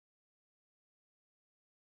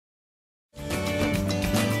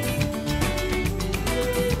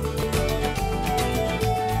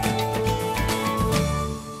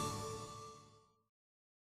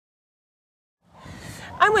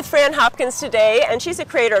I'm with Fran Hopkins today, and she's a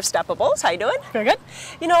creator of STEPABLES. How you doing? Very good.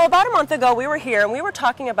 You know, about a month ago we were here and we were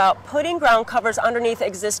talking about putting ground covers underneath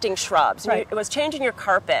existing shrubs. Right. It was changing your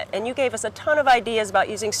carpet, and you gave us a ton of ideas about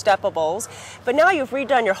using STEPABLES. But now you've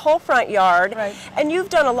redone your whole front yard, Right. and you've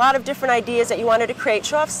done a lot of different ideas that you wanted to create,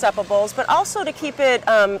 show off STEPABLES, but also to keep it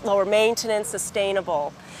lower maintenance,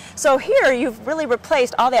 sustainable. So here you've really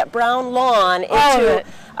replaced all that brown lawn into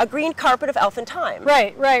a green carpet of elf and thyme.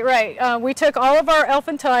 Right. We took all of our elf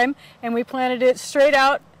and thyme and we planted it straight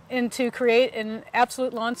out to create an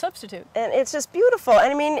absolute lawn substitute. And it's just beautiful.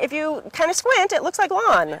 And I mean, if you kind of squint, it looks like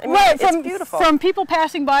lawn. I mean, Right, it's beautiful. From people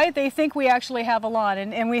passing by, they think we actually have a lawn.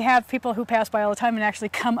 And we have people who pass by all the time and actually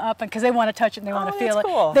come up because they want to touch it and they want to feel it.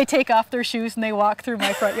 Cool. They take off their shoes and they walk through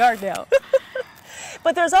my front yard now.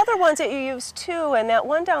 But there's other ones that you use too, and that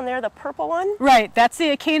one down there, the purple one? Right, that's the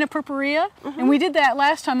Acana purpurea, and we did that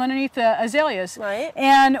last time underneath the azaleas. Right.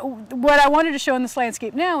 And what I wanted to show in this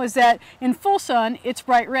landscape now is that in full sun, it's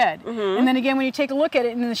bright red. And then again, when you take a look at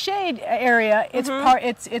it in the shade area, it's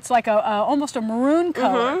it's like almost a maroon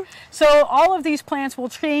color. So all of these plants will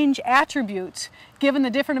change attributes given the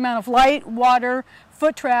different amount of light, water,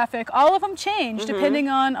 foot traffic. All of them change depending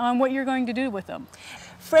on what you're going to do with them.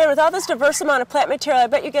 Fran, with all this diverse amount of plant material, I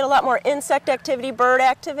bet you get a lot more insect activity, bird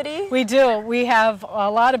activity. We do. We have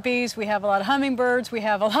a lot of bees, we have a lot of hummingbirds, we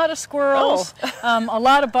have a lot of squirrels, a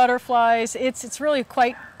lot of butterflies. It's really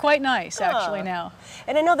quite nice actually now.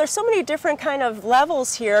 And I know there's so many different kind of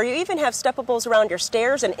levels here. You even have STEPABLES around your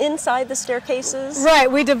stairs and inside the staircases. Right,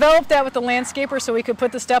 we developed that with the landscaper so we could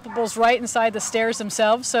put the STEPABLES right inside the stairs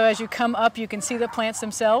themselves. So as you come up, you can see the plants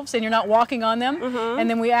themselves and you're not walking on them. And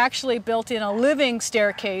then we actually built in a living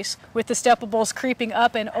staircase with the STEPABLES creeping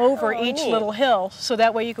up and over each little hill, so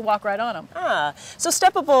that way you can walk right on them. So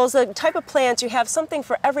STEPABLES, the type of plants, you have something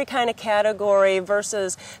for every kind of category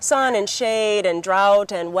versus sun and shade and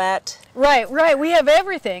drought and wet. Right. We have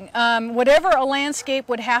everything. Whatever a landscape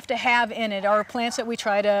would have to have in it are plants that we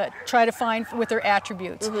try to find with their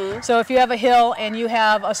attributes. So if you have a hill and you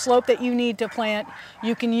have a slope that you need to plant,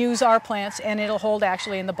 you can use our plants and it'll hold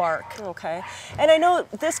actually in the bark. Okay. And I know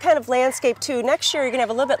this kind of landscape too, next year you're going to have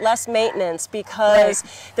a little bit less maintenance because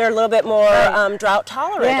they're a little bit more drought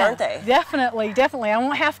tolerant, aren't they? Definitely. I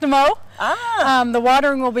won't have to mow. The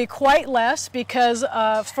watering will be quite less because,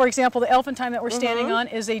 for example, the elf and thyme that we're standing on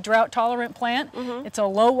is a drought-tolerant plant. It's a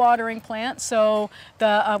low-watering plant, so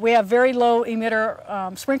we have very low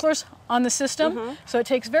emitter sprinklers on the system, so it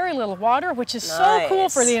takes very little water, which is so cool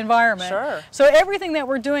for the environment. Sure. So everything that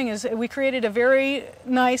we're doing is we created a very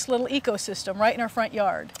nice little ecosystem right in our front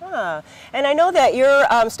yard. And I know that your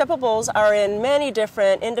STEPABLES are in many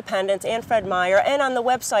different independents and Fred Meyer, and on the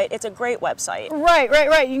website, it's a great website.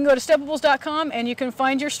 Right. You can go to STEPABLES.com and you can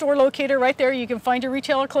find your store locator right there. You can find your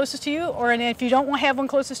retailer closest to you, and if you don't have one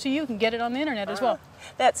closest to you, you can get it on the internet as well.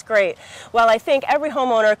 That's great. Well, I think every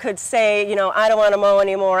homeowner could say, you know, I don't want to mow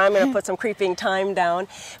anymore, I'm going to put some creeping thyme down.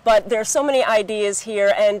 But there's so many ideas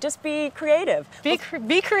here, and just be creative. Be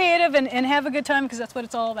creative and have a good time, because that's what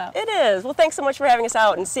it's all about. It is. Well, thanks so much for having us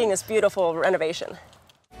out and seeing this beautiful renovation.